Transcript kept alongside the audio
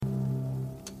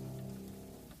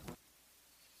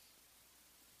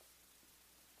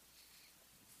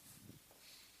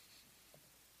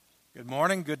Good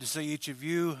morning. Good to see each of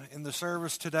you in the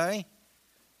service today.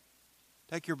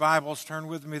 Take your Bibles, turn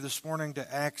with me this morning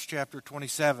to Acts chapter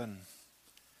 27.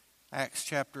 Acts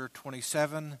chapter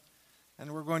 27,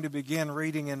 and we're going to begin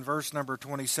reading in verse number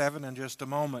 27 in just a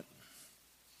moment.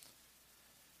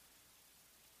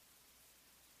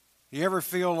 You ever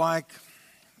feel like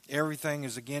everything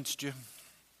is against you?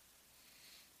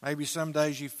 Maybe some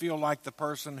days you feel like the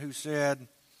person who said,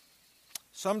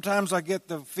 "Sometimes I get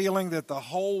the feeling that the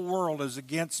whole world is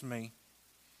against me.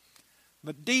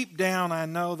 But deep down I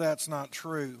know that's not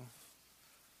true.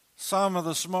 Some of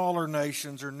the smaller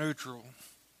nations are neutral."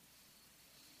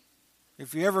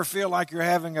 If you ever feel like you're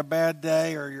having a bad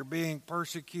day or you're being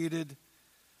persecuted,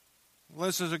 well,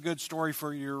 this is a good story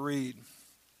for you to read.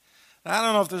 Now, I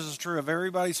don't know if this is true of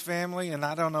everybody's family, and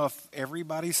I don't know if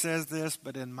everybody says this,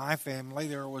 but in my family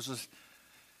there was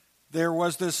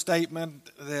this statement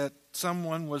that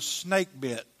someone was snake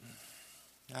bit.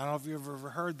 I don't know if you've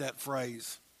ever heard that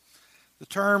phrase. The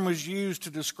term was used to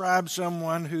describe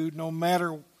someone who, no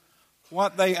matter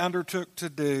what they undertook to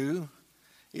do,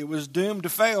 it was doomed to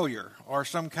failure or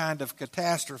some kind of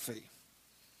catastrophe.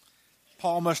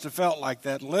 Paul must have felt like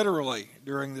that literally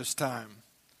during this time.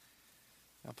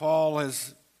 Now, Paul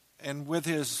and with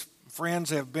his friends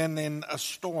have been in a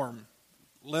storm,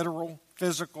 literal,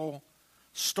 physical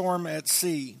storm at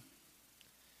sea.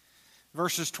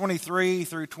 Verses 23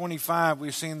 through 25,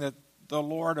 we've seen that the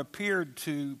Lord appeared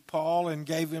to Paul and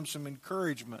gave him some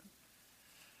encouragement.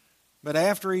 But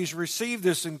after he's received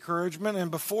this encouragement and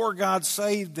before God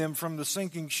saved them from the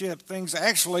sinking ship, things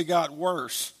actually got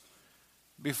worse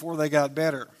before they got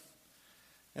better.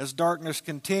 As darkness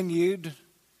continued,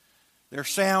 their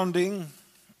sounding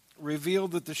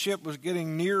revealed that the ship was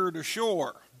getting nearer to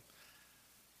shore.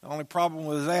 The only problem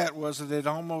with that was that it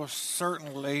almost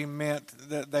certainly meant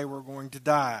that they were going to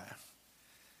die.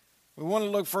 We want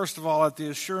to look first of all at the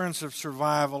assurance of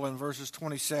survival in verses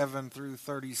 27 through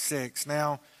 36.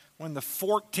 Now, when the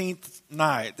 14th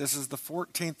night, this is the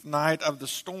 14th night of the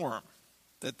storm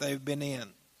that they've been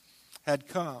in, had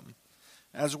come.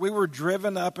 As we were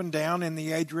driven up and down in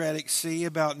the Adriatic Sea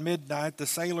about midnight, the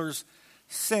sailors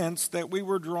sensed that we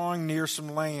were drawing near some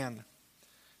land.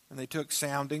 And they took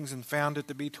soundings and found it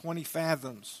to be 20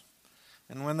 fathoms.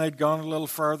 And when they'd gone a little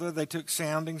further, they took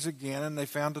soundings again, and they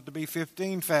found it to be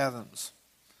 15 fathoms.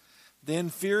 Then,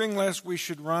 fearing lest we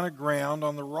should run aground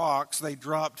on the rocks, they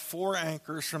dropped 4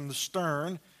 anchors from the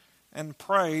stern and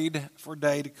prayed for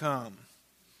day to come.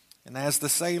 And as the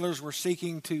sailors were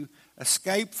seeking to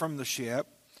escape from the ship,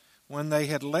 when they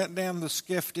had let down the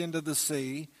skiff into the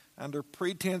sea, under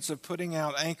pretense of putting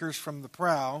out anchors from the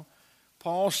prow,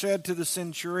 Paul said to the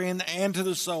centurion and to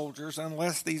the soldiers,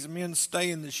 "Unless these men stay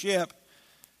in the ship,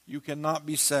 you cannot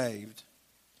be saved."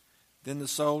 Then the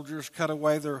soldiers cut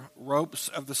away the ropes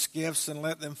of the skiffs and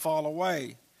let them fall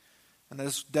away. And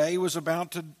as day was about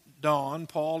to dawn,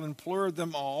 Paul implored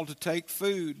them all to take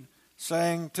food,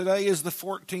 saying, "Today is the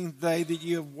 14th day that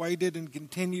you have waited and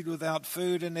continued without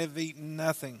food and have eaten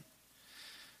nothing.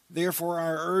 Therefore I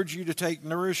urge you to take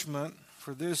nourishment,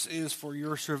 for this is for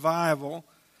your survival,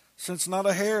 since not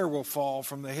a hair will fall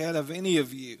from the head of any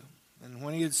of you." And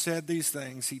when he had said these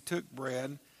things, he took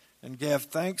bread and gave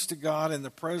thanks to God in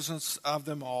the presence of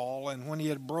them all. And when he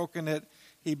had broken it,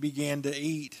 he began to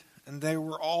eat. And they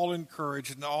were all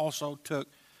encouraged and also took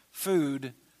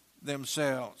food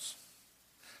themselves.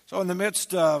 So in the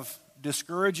midst of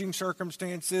discouraging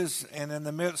circumstances and in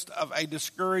the midst of a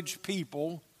discouraged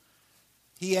people,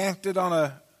 he acted on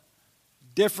a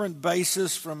different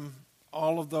basis from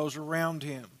all of those around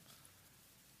him.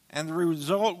 And the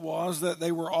result was that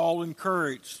they were all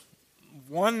encouraged.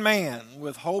 One man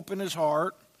with hope in his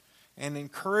heart and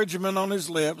encouragement on his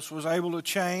lips was able to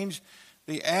change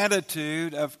the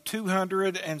attitude of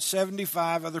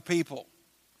 275 other people,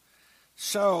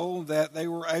 so that they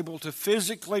were able to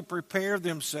physically prepare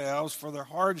themselves for the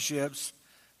hardships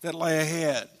that lay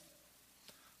ahead.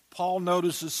 Paul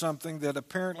notices something that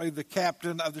apparently the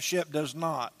captain of the ship does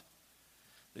not.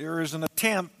 There is an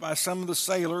attempt by some of the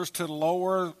sailors to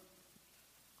lower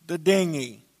the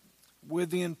dinghy with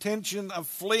the intention of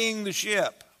fleeing the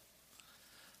ship.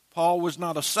 Paul was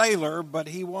not a sailor, but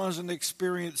he was an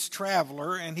experienced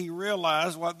traveler, and he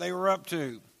realized what they were up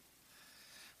to.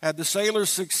 Had the sailors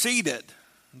succeeded,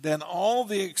 then all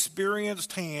the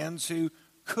experienced hands who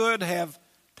could have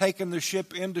taken the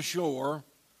ship into shore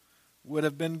would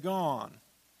have been gone,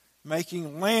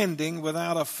 making landing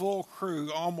without a full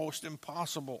crew almost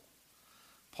impossible.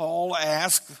 Paul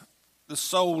asked the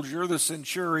soldier, the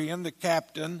centurion, the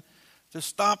captain, to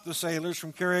stop the sailors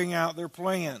from carrying out their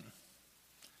plan.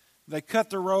 They cut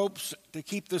the ropes to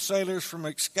keep the sailors from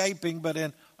escaping, but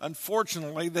in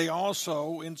Unfortunately, they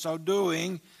also, in so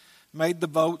doing, made the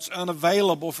boats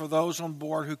unavailable for those on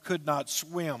board who could not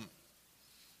swim.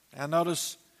 Now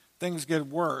notice things get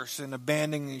worse in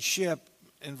abandoning the ship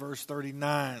in verse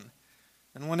 39.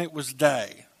 And when it was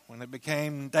day, when it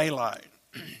became daylight,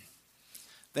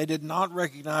 they did not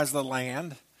recognize the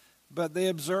land, but they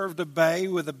observed a bay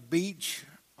with a beach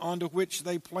onto which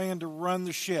they planned to run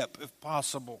the ship if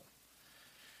possible.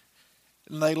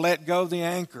 And they let go the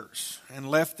anchors and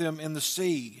left them in the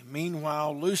sea,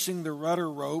 meanwhile loosing the rudder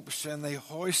ropes, and they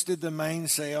hoisted the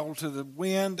mainsail to the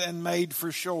wind and made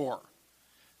for shore.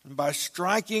 And by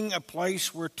striking a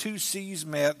place where two seas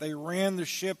met, they ran the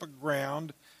ship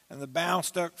aground, and the bow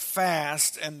stuck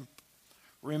fast and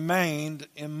remained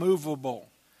immovable.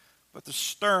 But the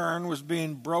stern was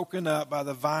being broken up by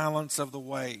the violence of the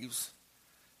waves.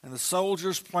 And the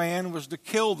soldiers' plan was to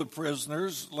kill the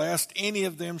prisoners, lest any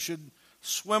of them should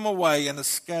swim away and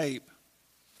escape.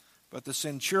 But the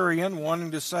centurion, wanting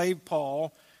to save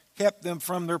Paul, kept them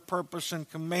from their purpose and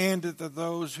commanded that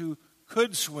those who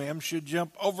could swim should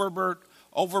jump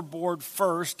overboard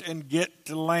first and get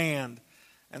to land,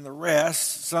 and the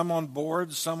rest, some on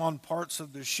board, some on parts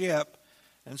of the ship.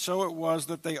 And so it was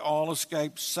that they all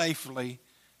escaped safely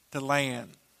to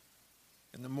land.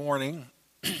 In the morning,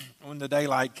 when the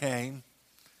daylight came,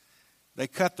 they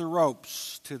cut the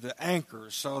ropes to the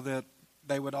anchors so that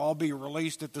they would all be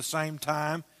released at the same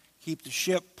time, keep the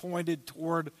ship pointed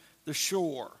toward the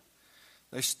shore.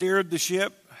 They steered the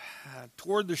ship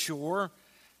toward the shore,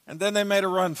 and then they made a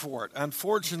run for it.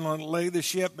 Unfortunately, the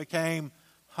ship became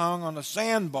hung on a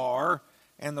sandbar,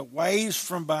 and the waves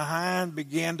from behind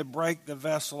began to break the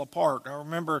vessel apart. Now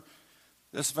remember,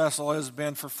 this vessel has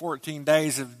been for 14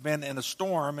 days, has been in a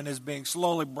storm, and is being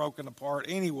slowly broken apart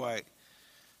anyway.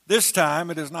 This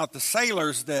time, it is not the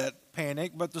sailors that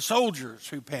panic, but the soldiers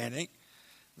who panic.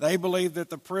 They believed that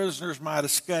the prisoners might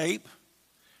escape,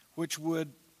 which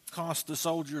would cost the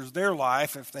soldiers their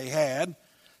life if they had.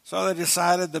 So they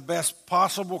decided the best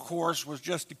possible course was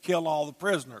just to kill all the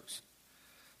prisoners.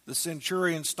 The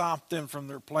centurion stopped them from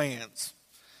their plans.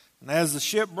 And as the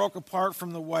ship broke apart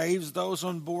from the waves, those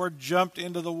on board jumped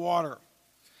into the water.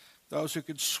 Those who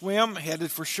could swim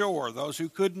headed for shore. Those who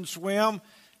couldn't swim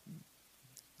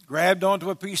grabbed onto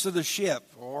a piece of the ship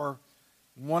or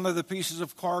one of the pieces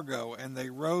of cargo, and they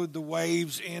rode the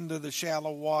waves into the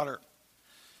shallow water.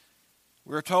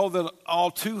 We're told that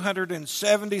all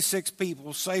 276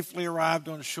 people safely arrived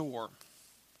on shore.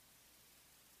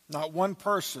 Not one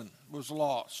person was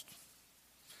lost.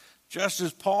 Just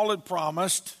as Paul had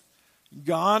promised,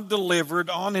 God delivered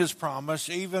on his promise,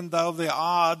 even though the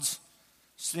odds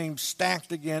seemed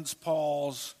stacked against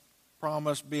Paul's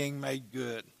promise being made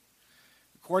good.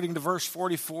 According to verse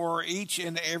 44, each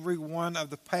and every one of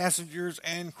the passengers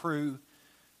and crew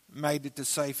made it to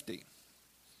safety.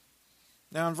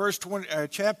 Now in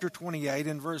chapter 28,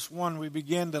 in verse 1, we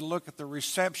begin to look at the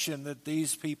reception that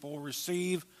these people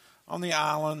receive on the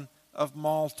island of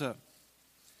Malta.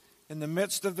 In the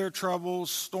midst of their troubles,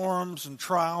 storms, and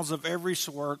trials of every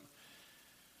sort,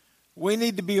 we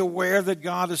need to be aware that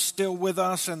God is still with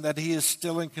us and that he is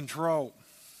still in control.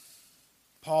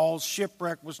 Paul's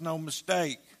shipwreck was no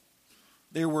mistake.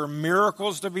 There were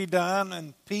miracles to be done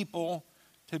and people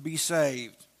to be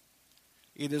saved.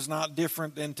 It is not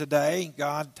different than today.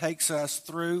 God takes us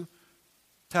through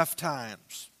tough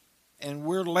times. And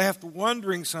we're left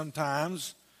wondering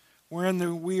sometimes,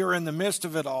 when we are in the midst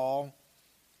of it all,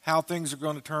 how things are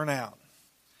going to turn out.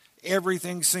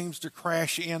 Everything seems to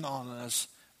crash in on us,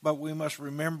 but we must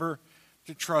remember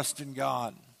to trust in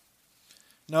God.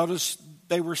 Notice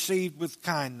they received with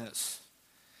kindness.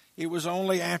 It was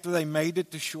only after they made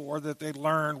it to shore that they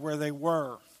learned where they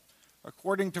were.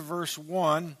 According to verse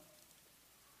 1,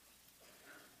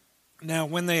 now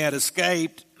when they had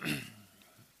escaped,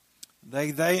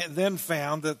 they then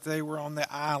found that they were on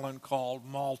the island called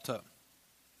Malta.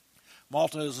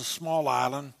 Malta is a small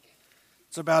island.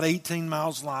 It's about 18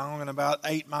 miles long and about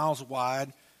 8 miles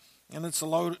wide, and it's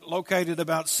located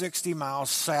about 60 miles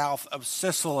south of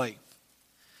Sicily.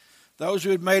 Those who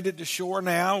had made it to shore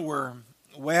now were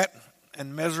wet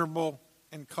and miserable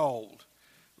and cold.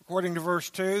 According to verse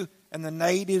 2, and the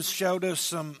natives showed us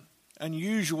some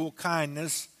unusual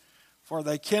kindness, for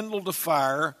they kindled a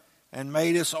fire and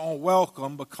made us all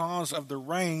welcome because of the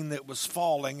rain that was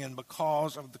falling and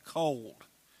because of the cold.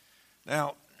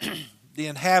 Now, the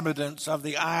inhabitants of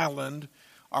the island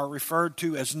are referred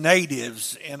to as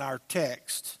natives in our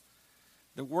text.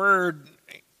 The word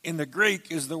in the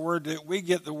Greek is the word that we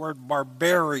get the word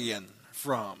barbarian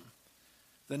from.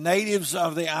 The natives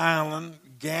of the island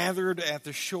gathered at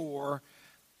the shore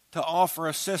to offer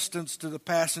assistance to the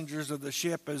passengers of the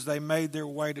ship as they made their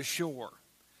way to shore.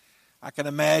 I can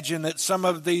imagine that some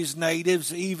of these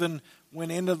natives even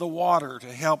went into the water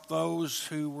to help those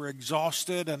who were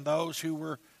exhausted and those who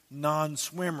were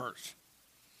non-swimmers.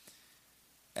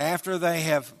 After they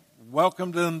have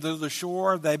welcomed them to the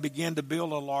shore, they begin to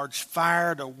build a large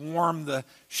fire to warm the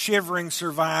shivering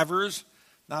survivors.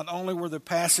 Not only were the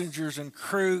passengers and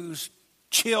crews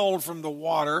chilled from the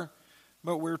water,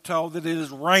 but we're told that it is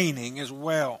raining as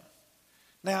well.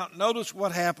 Now, notice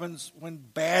what happens when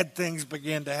bad things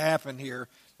begin to happen here.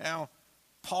 Now,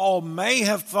 Paul may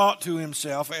have thought to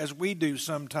himself, as we do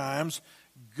sometimes,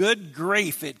 good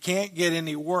grief, it can't get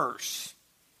any worse.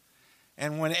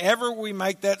 And whenever we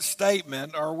make that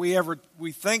statement or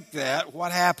we think that,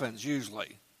 what happens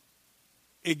usually?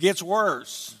 It gets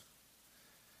worse.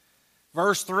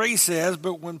 Verse 3 says,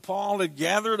 "But when Paul had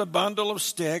gathered a bundle of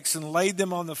sticks and laid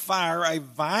them on the fire, a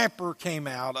viper came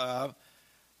out of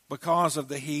because of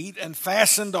the heat and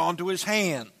fastened onto his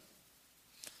hand."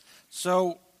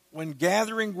 So when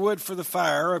gathering wood for the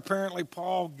fire, apparently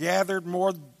Paul gathered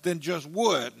more than just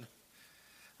wood.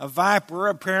 A viper,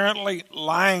 apparently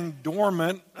lying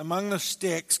dormant among the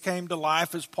sticks, came to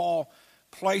life as Paul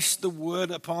placed the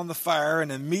wood upon the fire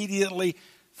and immediately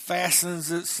fastens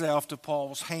itself to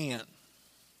Paul's hand.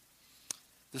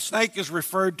 The snake is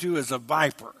referred to as a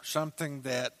viper, something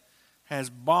that has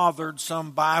bothered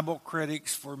some Bible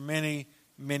critics for many,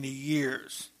 many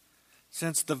years.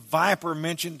 Since the viper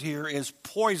mentioned here is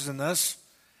poisonous,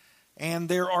 and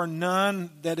there are none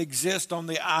that exist on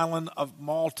the island of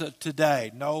Malta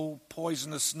today. No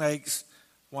poisonous snakes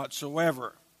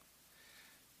whatsoever.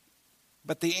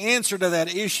 But the answer to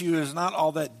that issue is not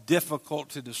all that difficult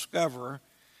to discover.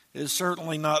 It is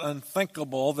certainly not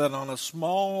unthinkable that on a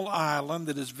small island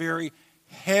that is very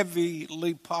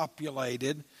heavily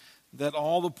populated, that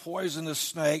all the poisonous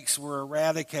snakes were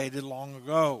eradicated long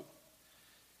ago.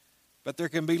 But there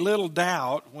can be little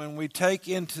doubt when we take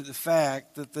into the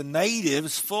fact that the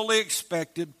natives fully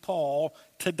expected Paul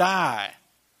to die,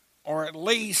 or at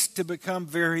least to become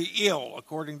very ill,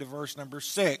 according to verse number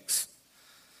 6.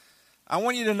 I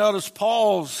want you to notice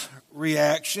Paul's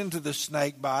reaction to the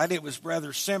snake bite. It was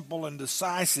rather simple and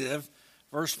decisive.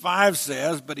 Verse 5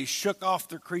 says, "But he shook off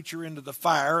the creature into the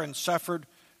fire and suffered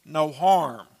no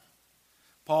harm."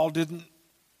 Paul didn't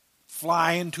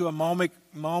fly into a moment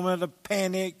of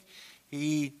panic.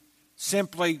 He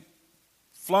simply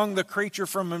flung the creature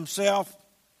from himself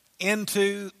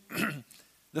into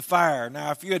the fire.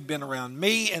 Now, if you had been around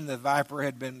me and the viper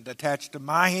had been attached to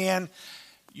my hand,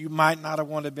 you might not have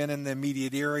wanted to have been in the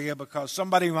immediate area because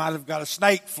somebody might have got a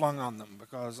snake flung on them,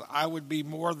 because I would be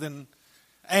more than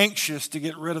anxious to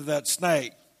get rid of that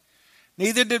snake.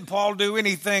 Neither did Paul do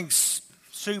anything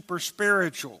super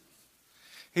spiritual.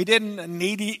 He didn't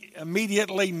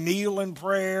immediately kneel in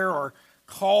prayer or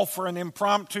call for an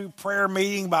impromptu prayer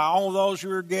meeting by all those who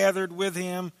were gathered with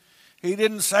him. He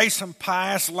didn't say some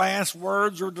pious last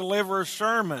words or deliver a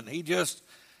sermon. He just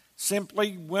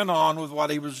simply went on with what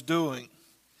he was doing.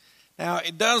 Now,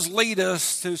 it does lead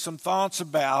us to some thoughts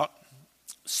about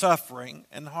suffering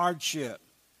and hardship.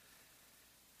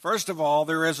 First of all,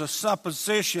 there is a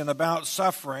supposition about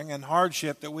suffering and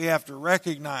hardship that we have to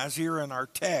recognize here in our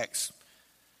text.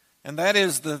 And that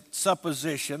is the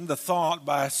supposition, the thought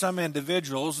by some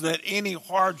individuals that any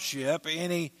hardship,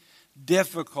 any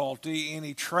difficulty,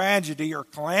 any tragedy or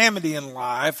calamity in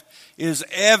life is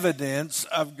evidence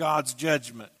of God's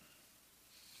judgment.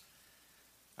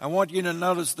 I want you to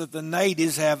notice that the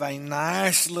natives have a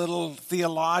nice little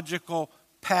theological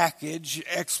package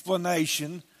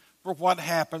explanation for what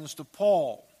happens to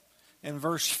Paul. In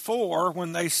verse 4,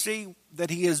 when they see that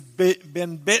he has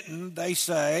been bitten, they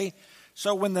say,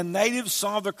 "So when the natives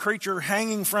saw the creature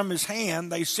hanging from his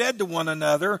hand, they said to one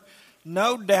another,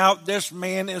 'No doubt this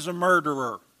man is a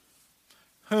murderer,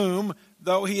 whom,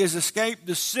 though he has escaped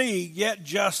the sea, yet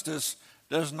justice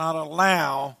does not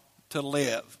allow to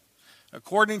live.'"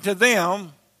 According to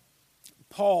them,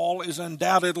 Paul is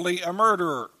undoubtedly a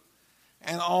murderer.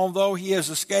 And although he has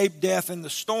escaped death in the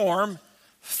storm,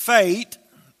 fate,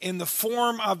 in the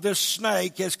form of this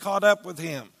snake, has caught up with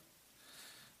him.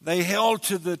 They held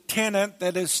to the tenet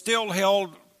that is still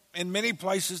held in many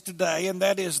places today, and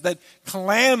that is that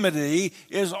calamity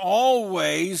is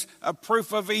always a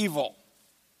proof of evil.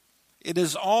 It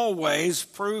is always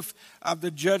proof of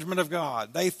the judgment of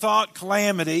God. They thought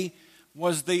calamity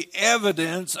was the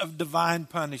evidence of divine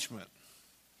punishment.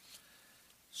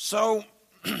 So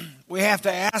we have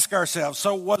to ask ourselves,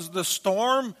 so was the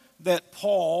storm that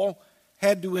Paul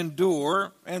had to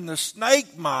endure and the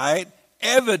snake bite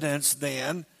evidence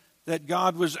then that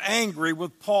God was angry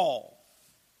with Paul?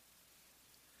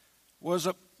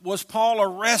 Was Paul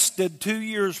arrested 2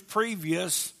 years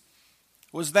previous?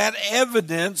 Was that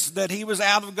evidence that he was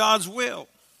out of God's will?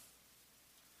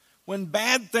 When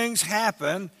bad things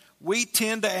happen, we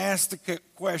tend to ask the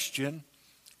question,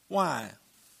 why?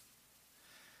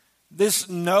 This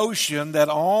notion that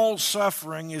all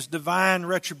suffering is divine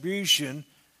retribution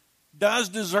does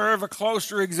deserve a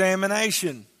closer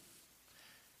examination.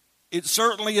 It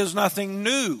certainly is nothing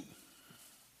new.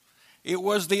 It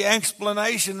was the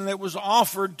explanation that was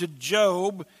offered to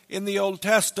Job in the Old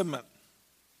Testament.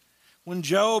 When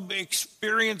Job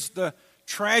experienced the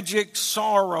tragic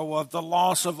sorrow of the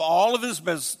loss of all of his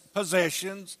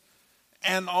possessions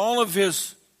and all of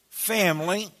his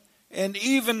family and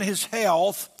even his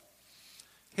health,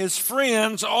 his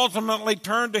friends ultimately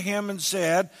turned to him and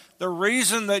said, "The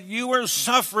reason that you are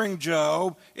suffering,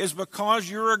 Job, is because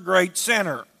you're a great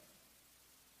sinner."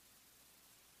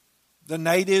 The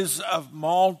natives of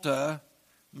Malta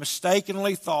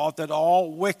mistakenly thought that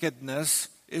all wickedness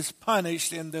is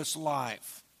punished in this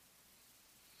life.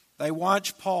 They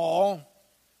watch Paul,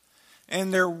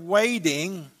 and they're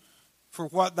waiting for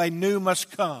what they knew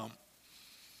must come: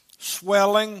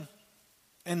 swelling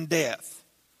and death.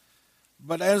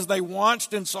 But as they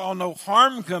watched and saw no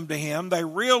harm come to him, they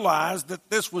realized that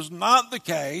this was not the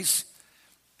case,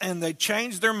 and they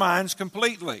changed their minds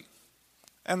completely.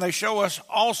 And they show us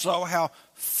also how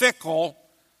fickle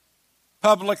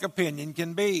public opinion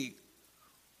can be.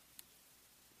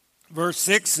 Verse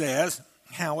 6 says,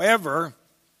 however,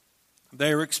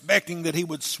 they were expecting that he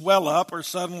would swell up or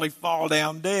suddenly fall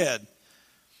down dead.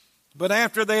 But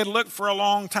after they had looked for a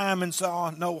long time and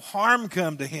saw no harm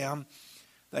come to him,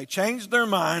 they changed their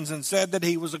minds and said that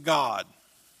he was a god.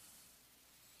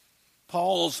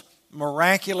 Paul's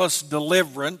miraculous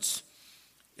deliverance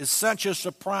is such a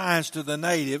surprise to the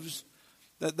natives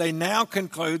that they now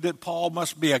conclude that Paul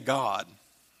must be a god.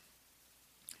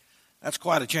 That's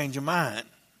quite a change of mind.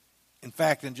 In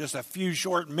fact, in just a few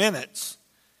short minutes,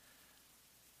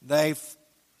 they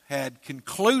had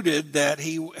concluded that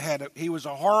he was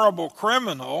a horrible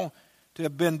criminal to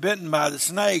have been bitten by the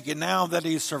snake, and now that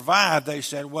he survived, they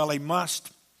said, well, he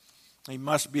must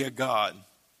be a god.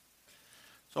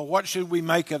 So what should we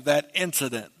make of that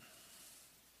incident?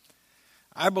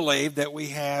 I believe that we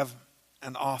have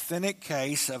an authentic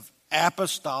case of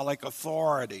apostolic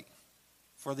authority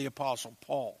for the Apostle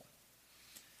Paul.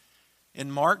 In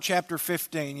Mark chapter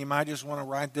 15, you might just want to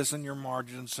write this in your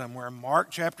margin somewhere. Mark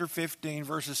chapter 15,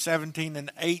 verses 17 and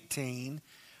 18,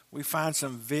 we find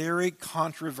some very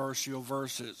controversial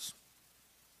verses.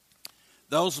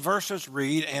 Those verses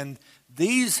read, "And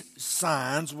these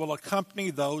signs will accompany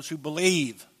those who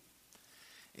believe.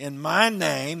 In my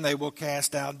name they will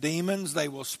cast out demons, they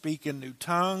will speak in new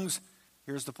tongues,"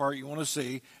 here's the part you want to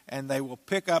see, "and they will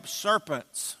pick up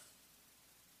serpents.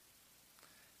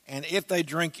 And if they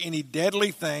drink any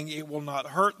deadly thing, it will not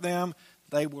hurt them.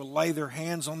 They will lay their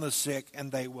hands on the sick,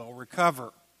 and they will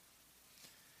recover."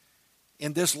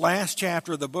 In this last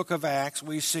chapter of the book of Acts,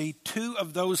 we see two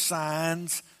of those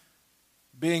signs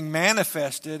being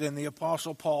manifested in the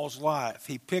Apostle Paul's life.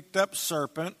 He picked up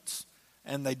serpents,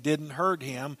 and they didn't hurt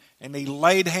him, and he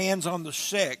laid hands on the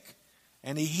sick,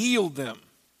 and he healed them.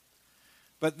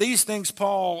 But these things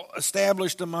Paul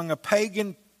established among a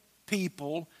pagan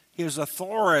people, his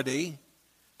authority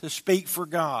to speak for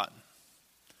God.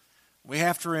 We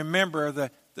have to remember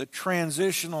the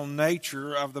transitional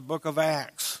nature of the book of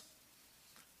Acts.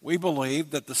 We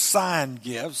believe that the sign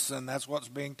gifts, and that's what's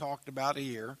being talked about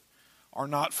here, are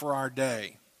not for our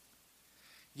day.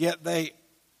 Yet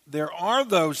there are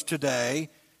those today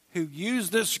who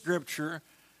use this scripture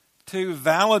to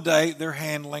validate their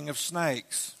handling of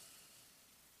snakes.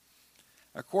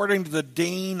 According to the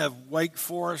dean of Wake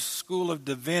Forest School of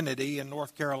Divinity in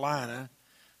North Carolina,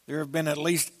 there have been at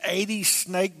least 80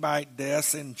 snakebite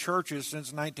deaths in churches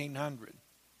since 1900.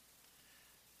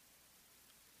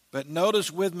 But notice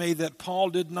with me that Paul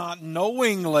did not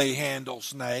knowingly handle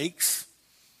snakes,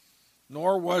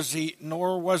 nor was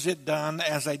it done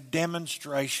as a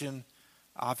demonstration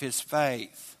of his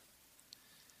faith.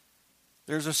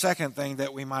 There's a second thing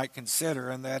that we might consider,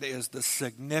 and that is the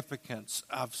significance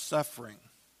of suffering.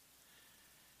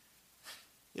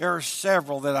 There are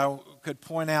several that I could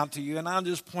point out to you, and I'll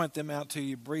just point them out to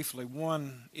you briefly.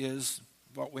 One is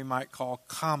what we might call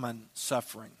common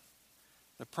suffering.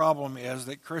 The problem is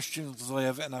that Christians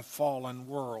live in a fallen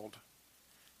world,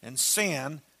 and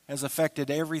sin has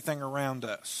affected everything around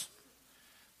us.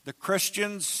 The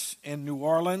Christians in New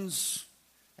Orleans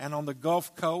and on the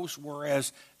Gulf Coast were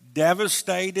as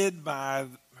devastated by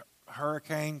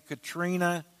Hurricane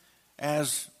Katrina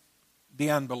as the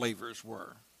unbelievers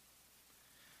were.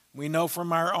 We know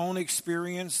from our own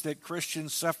experience that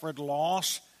Christians suffered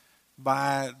loss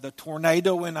by the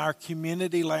tornado in our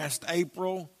community last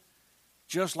April,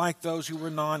 just like those who were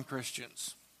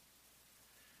non-Christians.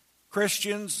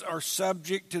 Christians are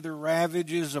subject to the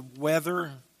ravages of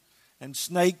weather and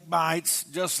snake bites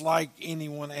just like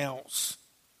anyone else.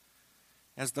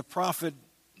 As the prophet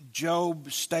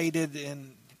Job stated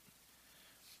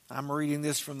I'm reading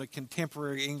this from the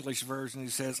Contemporary English Version, he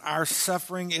says, "Our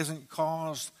suffering isn't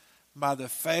caused by the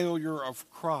failure of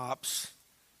crops.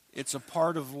 It's a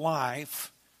part of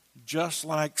life, just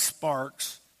like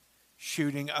sparks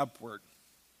shooting upward."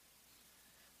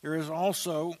 There is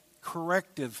also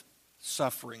corrective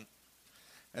suffering.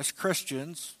 As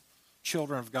Christians,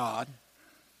 children of God,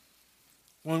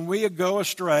 when we go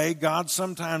astray, God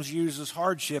sometimes uses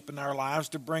hardship in our lives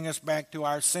to bring us back to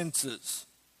our senses.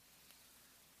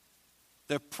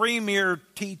 The premier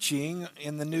teaching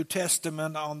in the New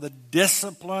Testament on the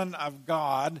discipline of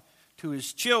God to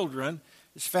His children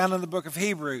is found in the book of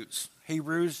Hebrews.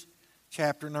 Hebrews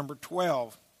chapter number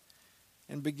 12.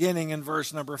 And beginning in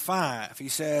verse number 5, he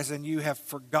says, "And you have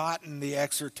forgotten the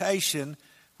exhortation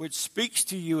which speaks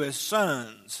to you as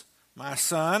sons. My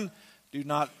son, do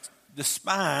not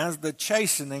despise the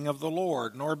chastening of the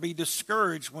Lord, nor be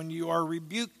discouraged when you are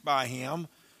rebuked by Him.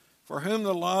 For whom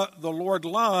the Lord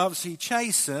loves, He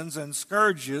chastens and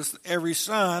scourges every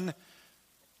son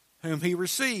whom He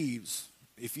receives.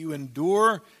 If you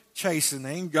endure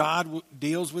chastening, God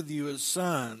deals with you as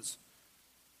sons.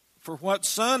 For what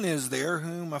son is there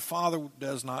whom a father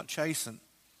does not chasten?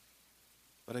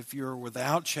 But if you are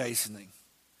without chastening,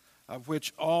 of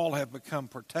which all have become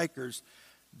partakers,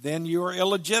 then you are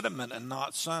illegitimate and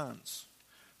not sons.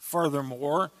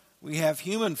 Furthermore, we have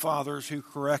human fathers who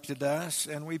corrected us,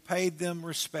 and we paid them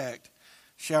respect.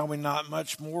 Shall we not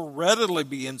much more readily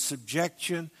be in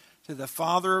subjection to the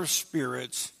Father of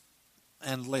spirits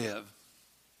and live?"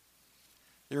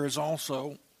 There is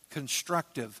also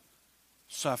constructive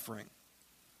suffering.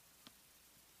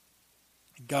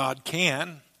 God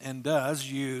can and does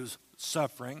use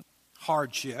suffering,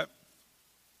 hardship,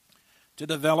 to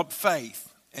develop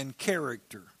faith and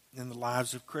character in the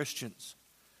lives of Christians.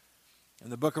 In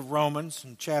the book of Romans,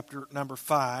 in chapter number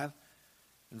 5,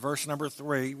 in verse number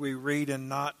 3, we read, "And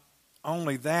not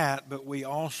only that, but we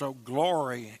also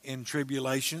glory in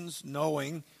tribulations,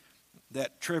 knowing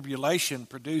that tribulation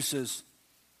produces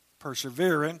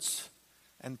perseverance,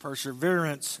 and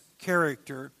perseverance,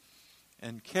 character,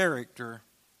 and character,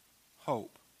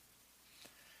 hope."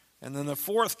 And then the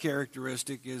fourth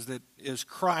characteristic is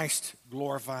Christ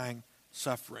glorifying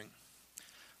suffering.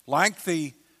 Like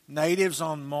the natives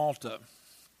on Malta,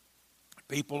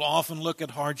 people often look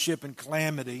at hardship and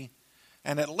calamity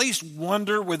and at least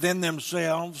wonder within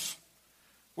themselves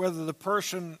whether the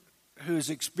person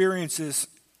whose experiences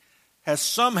has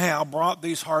somehow brought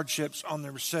these hardships on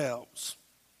themselves.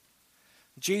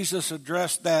 Jesus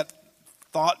addressed that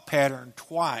thought pattern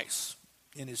twice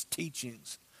in His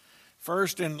teachings.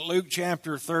 First, in Luke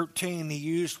chapter 13, He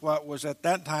used what was at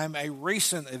that time a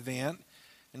recent event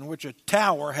in which a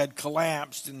tower had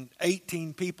collapsed and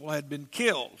 18 people had been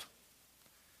killed.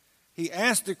 He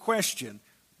asked the question,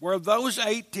 were those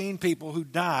 18 people who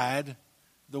died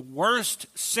the worst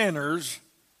sinners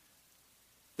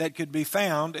that could be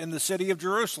found in the city of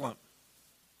Jerusalem?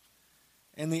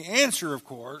 And the answer, of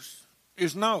course,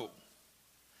 is no.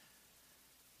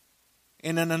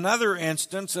 And in another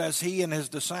instance, as He and His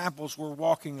disciples were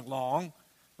walking along,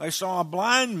 they saw a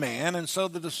blind man, and so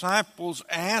the disciples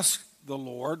asked the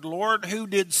Lord, "Lord, who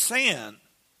did sin,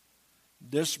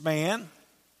 this man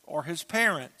or his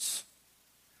parents?"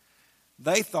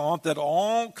 They thought that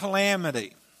all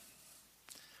calamity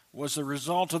was the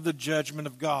result of the judgment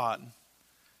of God.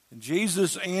 And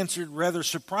Jesus answered rather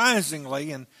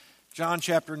surprisingly in John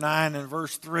chapter 9 and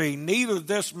verse 3, "Neither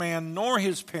this man nor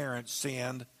his parents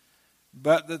sinned,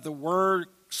 but that the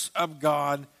works of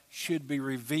God should be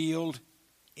revealed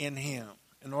in him."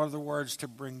 In other words, to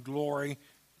bring glory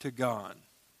to God.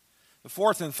 The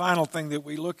fourth and final thing that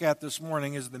we look at this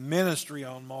morning is the ministry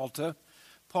on Malta.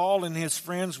 Paul and his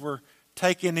friends were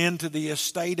taken into the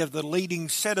estate of the leading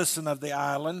citizen of the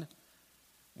island.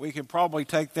 We can probably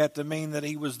take that to mean that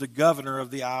he was the governor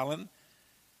of the island,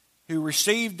 who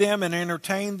received them and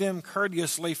entertained them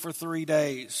courteously for 3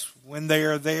 days. When they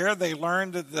are there, they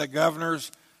learned that the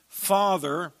governor's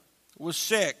father was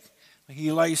sick.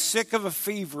 He lay sick of a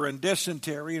fever and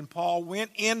dysentery, and Paul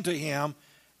went into him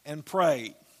and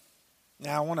prayed.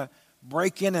 Now, I want to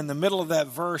break in the middle of that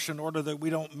verse in order that we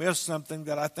don't miss something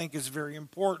that I think is very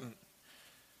important.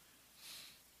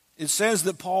 It says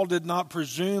that Paul did not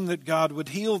presume that God would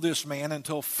heal this man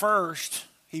until first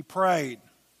he prayed.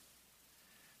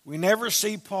 We never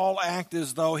see Paul act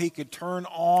as though he could turn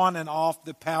on and off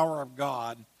the power of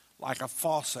God like a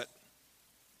faucet.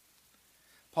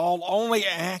 Paul only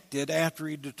acted after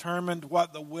he determined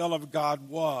what the will of God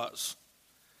was.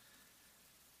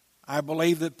 I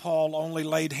believe that Paul only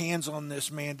laid hands on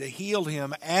this man to heal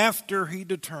him after he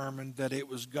determined that it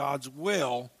was God's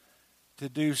will to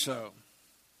do so.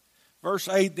 Verse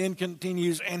 8 then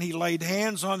continues, and he laid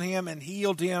hands on him and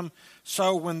healed him.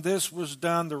 So when this was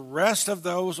done, the rest of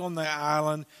those on the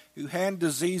island who had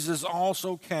diseases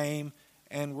also came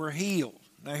and were healed.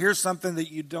 Now here's something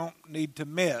that you don't need to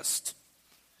miss.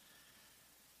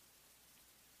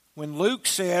 When Luke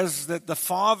says that the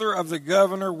father of the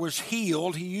governor was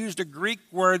healed, he used a Greek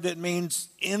word that means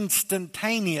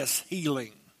instantaneous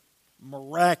healing,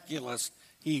 miraculous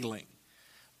healing.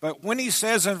 But when he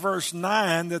says in verse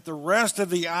 9 that the rest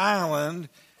of the island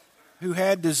who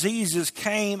had diseases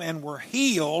came and were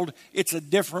healed, it's a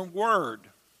different word.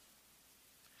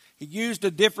 He used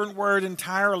a different word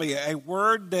entirely, a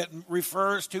word that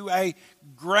refers to a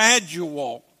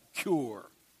gradual cure.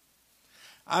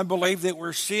 I believe that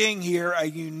we're seeing here a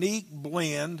unique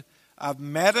blend of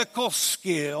medical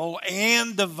skill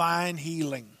and divine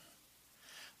healing.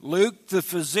 Luke, the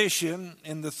physician,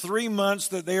 in the 3 months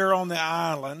that they are on the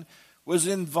island, was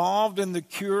involved in the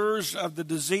cures of the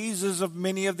diseases of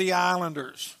many of the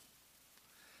islanders.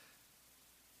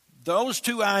 Those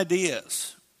two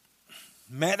ideas,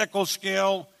 medical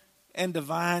skill and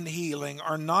divine healing,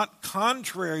 are not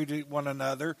contrary to one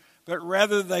another, but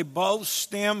rather they both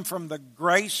stem from the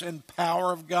grace and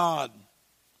power of God.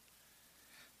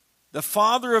 The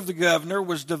father of the governor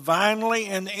was divinely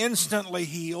and instantly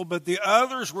healed, but the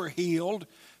others were healed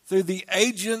through the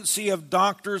agency of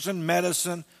doctors and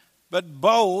medicine, but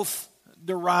both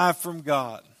derived from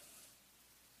God.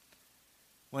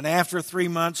 When after 3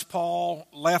 months Paul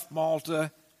left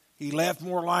Malta, he left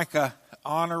more like an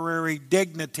honorary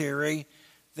dignitary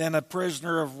than a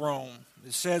prisoner of Rome.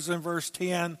 It says in verse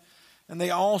 10, and they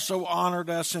also honored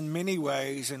us in many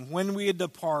ways, and when we had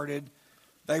departed,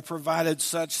 they provided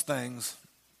such things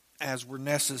as were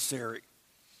necessary.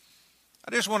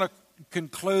 I just want to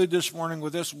conclude this morning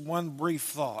with this one brief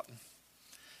thought.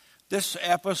 This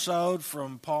episode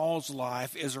from Paul's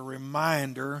life is a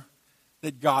reminder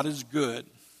that God is good,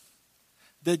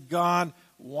 that God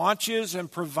watches and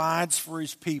provides for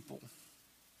his people.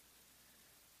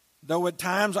 Though at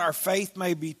times our faith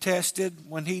may be tested,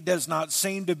 when he does not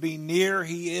seem to be near,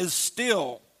 he is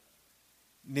still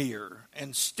near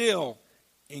and still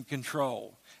in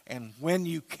control. And when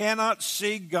you cannot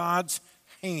see God's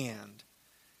hand,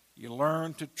 you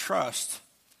learn to trust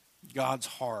God's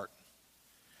heart.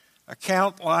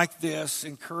 Accounts like this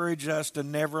encourage us to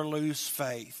never lose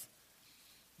faith,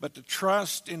 but to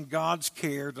trust in God's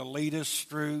care to lead us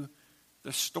through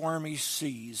the stormy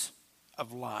seas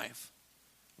of life.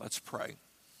 Let's pray.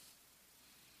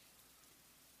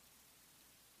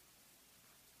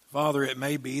 Father, it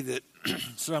may be that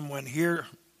someone here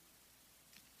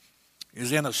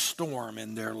is in a storm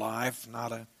in their life,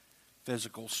 not a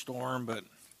physical storm, but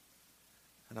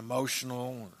an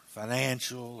emotional or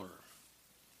financial or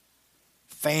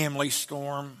family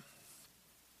storm.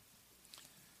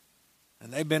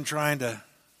 And they've been trying to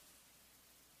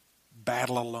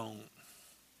battle alone.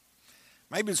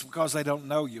 Maybe it's because they don't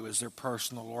know you as their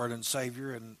personal Lord and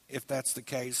Savior. And if that's the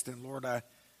case, then Lord, I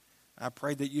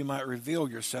pray that you might reveal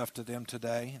yourself to them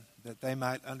today, that they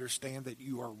might understand that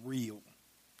you are real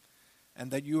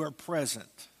and that you are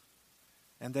present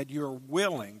and that you are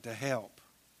willing to help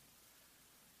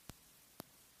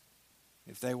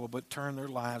if they will but turn their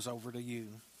lives over to you.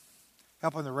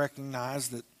 Help them to recognize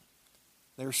that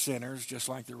they're sinners just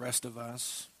like the rest of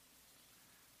us.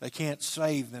 They can't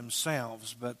save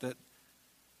themselves, but that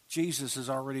Jesus has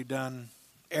already done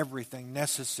everything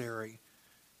necessary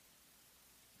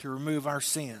to remove our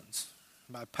sins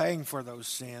by paying for those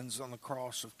sins on the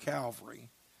cross of Calvary,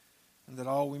 and that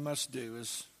all we must do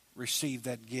is receive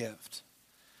that gift.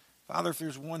 Father, if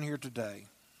there's one here today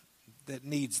that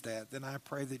needs that, then I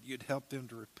pray that you'd help them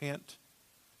to repent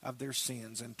of their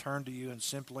sins and turn to you and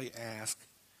simply ask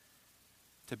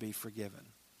to be forgiven.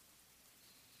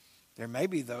 There may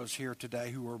be those here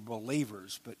today who are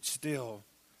believers but still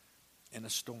in a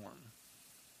storm.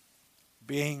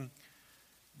 Being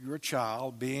your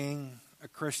child, being a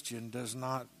Christian, does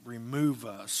not remove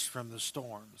us from the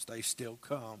storms. They still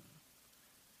come.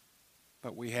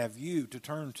 But we have you to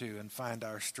turn to and find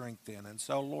our strength in. And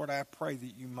so, Lord, I pray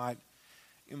that you might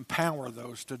empower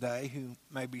those today who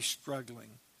may be struggling.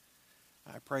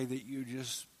 I pray that you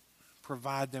just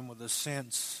provide them with a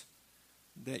sense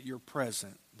that you're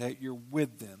present, that you're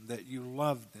with them, that you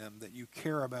love them, that you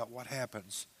care about what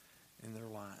happens in their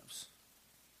lives.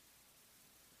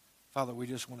 Father, we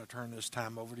just want to turn this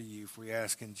time over to you, if we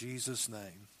ask in Jesus'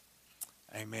 name.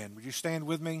 Amen. Would you stand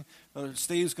with me? Brother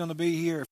Steve's going to be here.